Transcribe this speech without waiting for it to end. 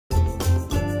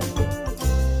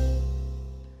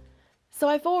So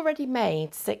I've already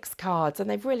made 6 cards and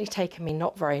they've really taken me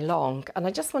not very long, and I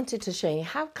just wanted to show you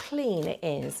how clean it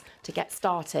is to get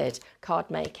started card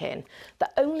making.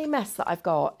 The only mess that I've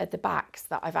got at the backs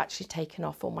that I've actually taken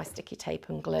off all my sticky tape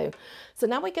and glue. So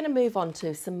now we're going to move on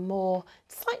to some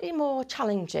slightly more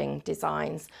challenging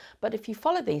designs, but if you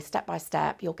follow these step by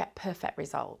step you'll get perfect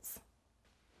results.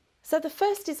 So the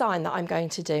first design that I'm going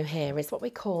to do here is what we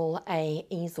call a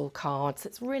easel card. So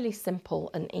it's really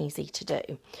simple and easy to do.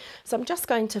 So I'm just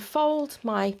going to fold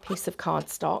my piece of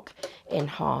cardstock in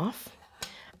half,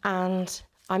 and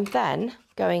I'm then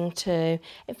going to,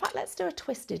 in fact, let's do a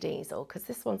twisted easel because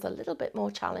this one's a little bit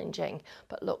more challenging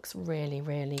but looks really,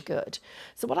 really good.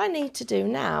 So what I need to do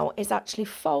now is actually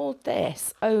fold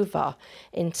this over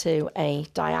into a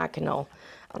diagonal,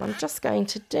 and I'm just going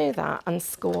to do that and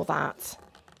score that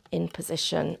in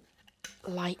position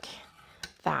like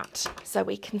that, so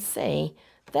we can see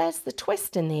there's the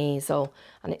twist in the easel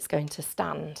and it's going to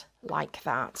stand like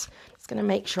that. Just going to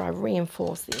make sure I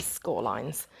reinforce these score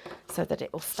lines so that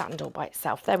it will stand all by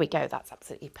itself. There we go, that's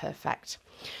absolutely perfect.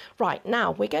 Right,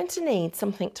 now we're going to need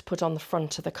something to put on the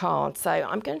front of the card. So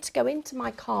I'm going to go into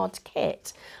my card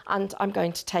kit and I'm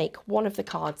going to take one of the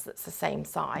cards that's the same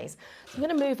size. So I'm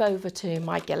going to move over to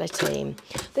my guillotine.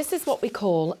 This is what we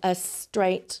call a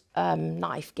straight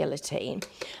knife guillotine,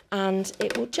 and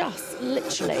it will just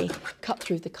literally cut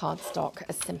through the cardstock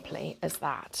as simply as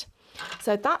that.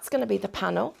 So that's going to be the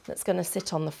panel that's going to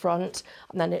sit on the front,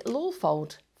 and then it'll all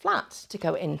fold flat to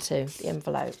go into the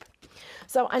envelope.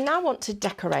 So I now want to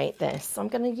decorate this. So I'm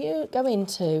going to go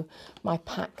into my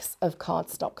packs of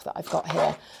cardstock that I've got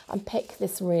here and pick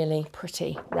this really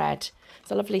pretty red.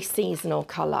 It's a lovely seasonal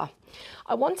colour.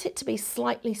 I want it to be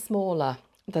slightly smaller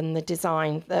than the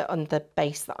design on the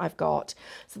base that I've got.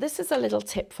 So this is a little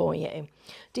tip for you.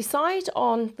 Decide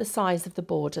on the size of the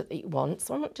border that you want.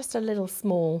 So I want just a little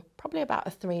small, probably about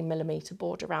a 3mm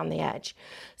border around the edge.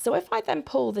 So if I then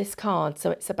pull this card,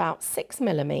 so it's about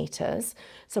 6mm,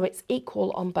 so it's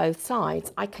equal on both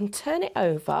sides, I can turn it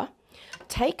over,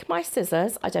 take my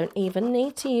scissors, I don't even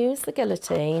need to use the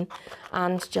guillotine,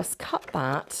 and just cut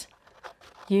that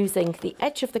using the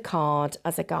edge of the card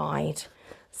as a guide.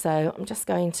 So I'm just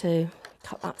going to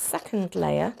cut that second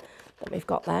layer that we've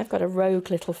got there. I've got a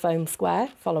rogue little foam square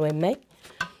following me.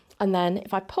 And then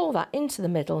if I pull that into the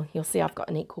middle, you'll see I've got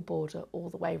an equal border all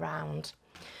the way round.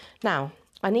 Now,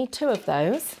 I need 2 of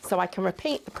those so I can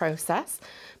repeat the process.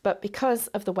 But because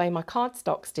of the way my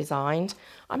cardstock's designed,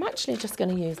 I'm actually just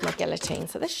going to use my guillotine.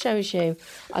 So this shows you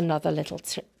another little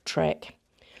trick.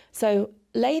 So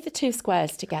lay the 2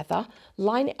 squares together,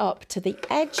 line it up to the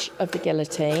edge of the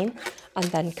guillotine, and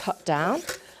then cut down,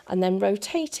 and then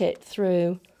rotate it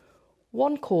through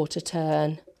 1/4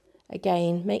 turn.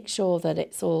 Again, make sure that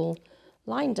it's all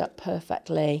lined up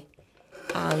perfectly,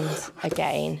 and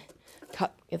again,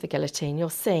 cut with the guillotine. You'll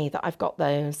see that I've got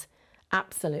those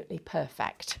absolutely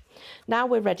perfect. Now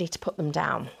we're ready to put them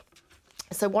down.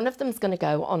 So one of them is going to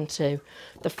go onto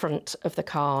the front of the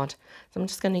card. So I'm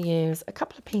just going to use a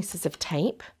couple of pieces of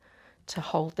tape to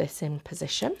hold this in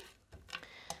position,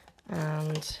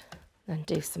 and then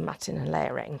do some matting and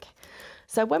layering.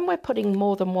 So when we're putting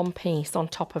more than one piece on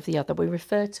top of the other, we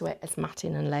refer to it as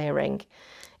matting and layering.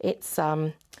 It's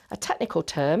a technical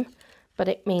term, but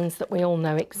it means that we all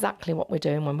know exactly what we're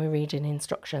doing when we're reading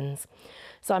instructions.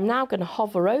 So I'm now going to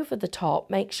hover over the top,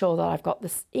 make sure that I've got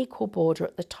this equal border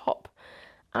at the top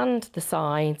and the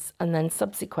sides, and then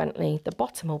subsequently the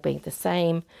bottom will be the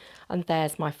same. And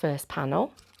there's my first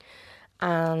panel.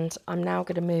 And I'm now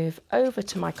going to move over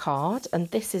to my card, and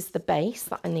this is the base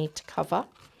that I need to cover.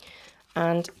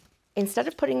 And instead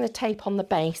of putting the tape on the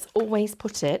base, always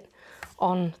put it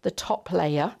on the top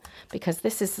layer, because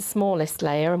this is the smallest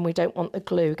layer and we don't want the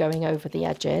glue going over the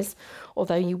edges.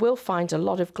 Although you will find a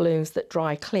lot of glues that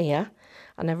dry clear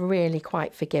and are really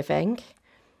quite forgiving.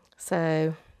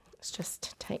 So let's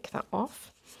just take that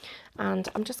off. And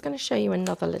I'm just going to show you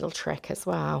another little trick as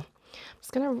well. I'm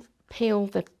just going to peel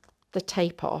the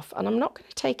tape off, and I'm not going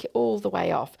to take it all the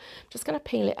way off. I'm just going to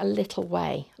peel it a little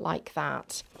way like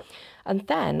that. And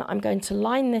then I'm going to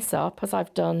line this up as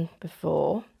I've done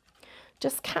before.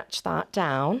 Just catch that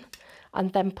down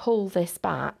and then pull this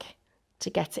back to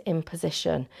get it in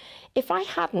position. If I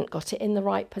hadn't got it in the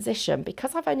right position,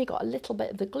 because I've only got a little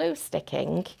bit of the glue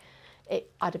sticking,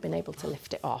 I'd have been able to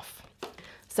lift it off.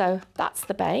 So that's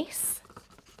the base,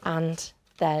 and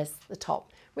there's the top.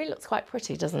 Really looks quite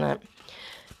pretty, doesn't it?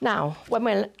 Now, when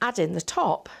we're adding the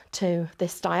top to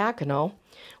this diagonal,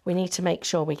 we need to make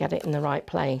sure we get it in the right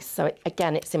place. So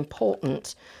again, it's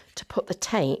important to put the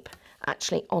tape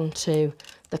actually onto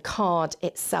the card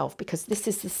itself, because this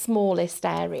is the smallest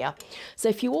area. So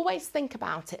if you always think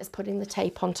about it as putting the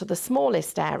tape onto the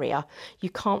smallest area, you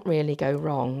can't really go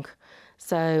wrong.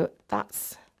 So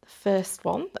that's the first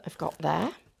one that I've got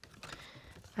there.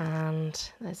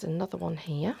 And there's another one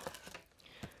here.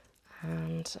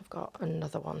 And I've got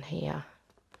another one here.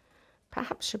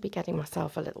 Perhaps should be getting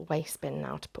myself a little waste bin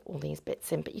now to put all these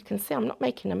bits in, but you can see I'm not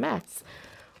making a mess,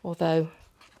 although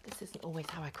this isn't always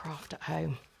how I craft at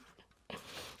home.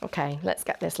 Okay, let's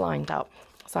get this lined up.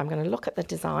 So I'm going to look at the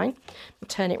design and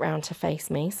turn it round to face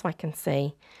me so I can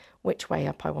see which way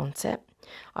up I want it.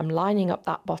 I'm lining up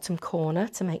that bottom corner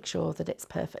to make sure that it's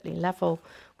perfectly level,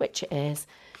 which it is.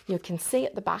 You can see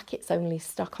at the back it's only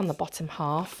stuck on the bottom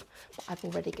half, but I've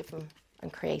already given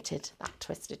and created that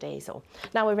twisted easel.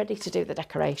 Now we're ready to do the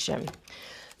decoration.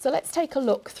 So let's take a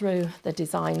look through the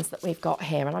designs that we've got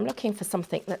here, and I'm looking for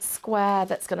something that's square,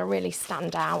 that's going to really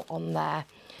stand out on there.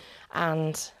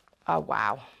 And oh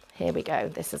wow, here we go,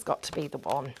 this has got to be the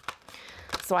one.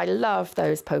 So I love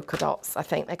those polka dots. I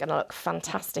think they're going to look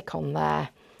fantastic on there,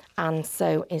 and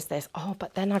so is this. Oh,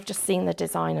 but then I've just seen the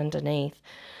design underneath.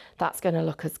 That's going to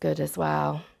look as good as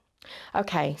well.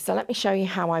 Okay, so let me show you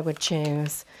how I would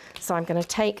choose. So I'm going to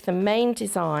take the main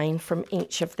design from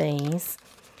each of these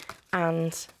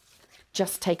and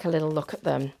just take a little look at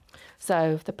them.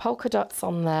 So the polka dots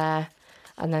on there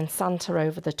and then Santa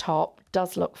over the top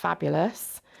does look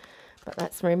fabulous. But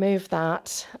let's remove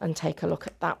that and take a look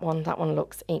at that one. That one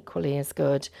looks equally as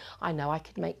good. I know I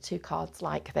could make two cards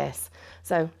like this.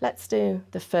 So let's do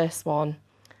the first one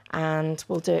and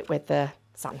we'll do it with the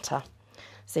Santa,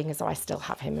 seeing as though I still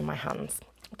have him in my hands.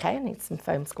 Okay, I need some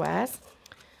foam squares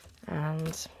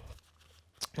and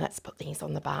let's put these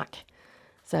on the back.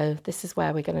 So this is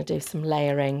where we're going to do some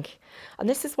layering, and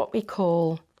this is what we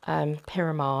call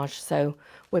pyramage. So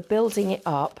we're building it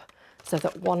up so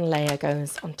that one layer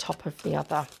goes on top of the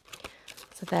other.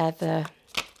 So they're the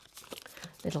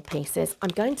little pieces. I'm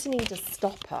going to need a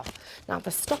stopper. Now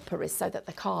the stopper is so that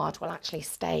the card will actually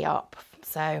stay up.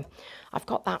 So I've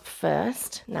got that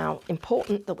first. Now,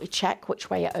 important that we check which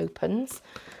way it opens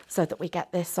so that we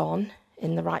get this on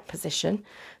in the right position.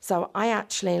 So I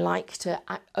actually like to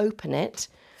open it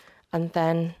and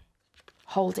then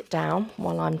hold it down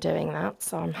while I'm doing that.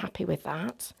 So I'm happy with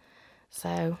that.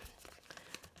 So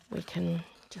we can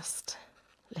just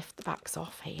lift the backs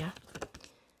off here.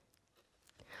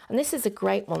 And this is a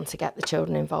great one to get the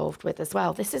children involved with as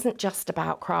well. This isn't just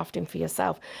about crafting for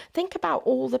yourself. Think about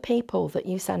all the people that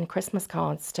you send Christmas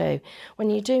cards to when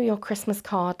you do your Christmas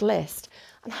card list.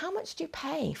 And how much do you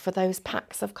pay for those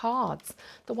packs of cards?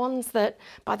 The ones that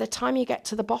by the time you get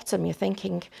to the bottom, you're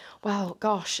thinking, well,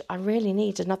 gosh, I really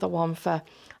need another one for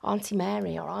Auntie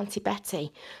Mary or Auntie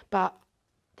Betty. But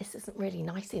this isn't really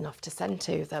nice enough to send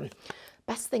to them.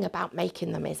 Best thing about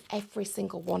making them is every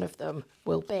single one of them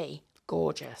will be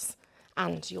gorgeous,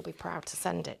 and you'll be proud to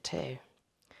send it too.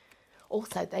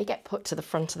 Also, they get put to the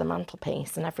front of the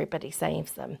mantelpiece and everybody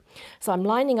saves them. So I'm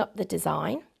lining up the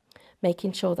design,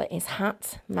 making sure that his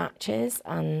hat matches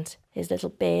and his little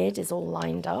beard is all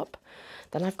lined up.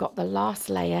 Then I've got the last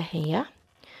layer here.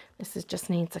 This just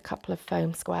needs a couple of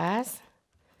foam squares.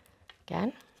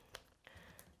 Again,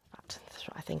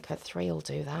 I think a 3 will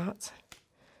do that.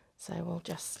 So we'll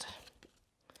just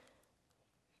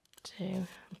and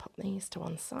put these to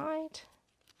one side.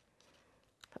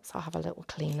 Perhaps I'll have a little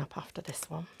clean up after this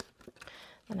one.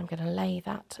 Then I'm going to lay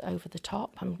that over the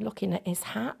top. I'm looking at his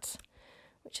hat,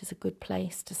 which is a good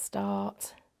place to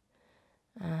start.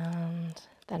 And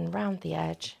then round the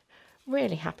edge.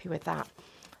 Really happy with that.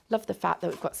 Love the fact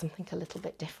that we've got something a little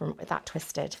bit different with that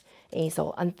twisted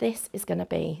easel. And this is going to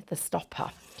be the stopper.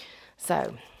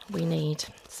 So we need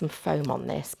some foam on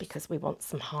this because we want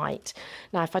some height.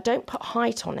 Now, if I don't put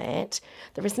height on it,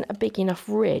 there isn't a big enough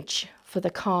ridge for the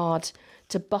card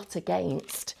to butt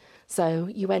against. So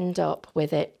you end up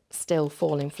with it still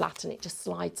falling flat and it just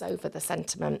slides over the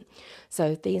sentiment.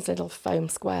 So these little foam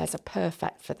squares are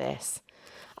perfect for this.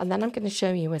 And then I'm going to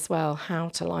show you as well how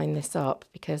to line this up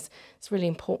because it's really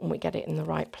important we get it in the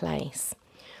right place.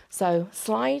 So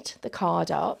slide the card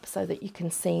up so that you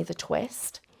can see the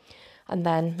twist. And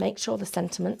then make sure the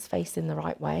sentiment's facing the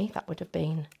right way. That would have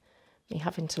been me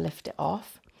having to lift it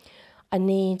off. I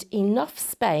need enough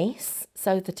space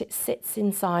so that it sits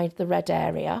inside the red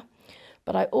area,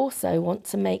 but I also want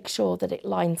to make sure that it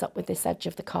lines up with this edge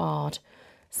of the card.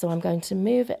 So I'm going to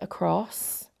move it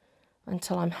across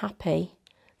until I'm happy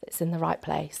that it's in the right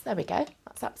place. There we go.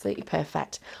 That's absolutely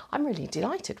perfect. I'm really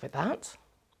delighted with that.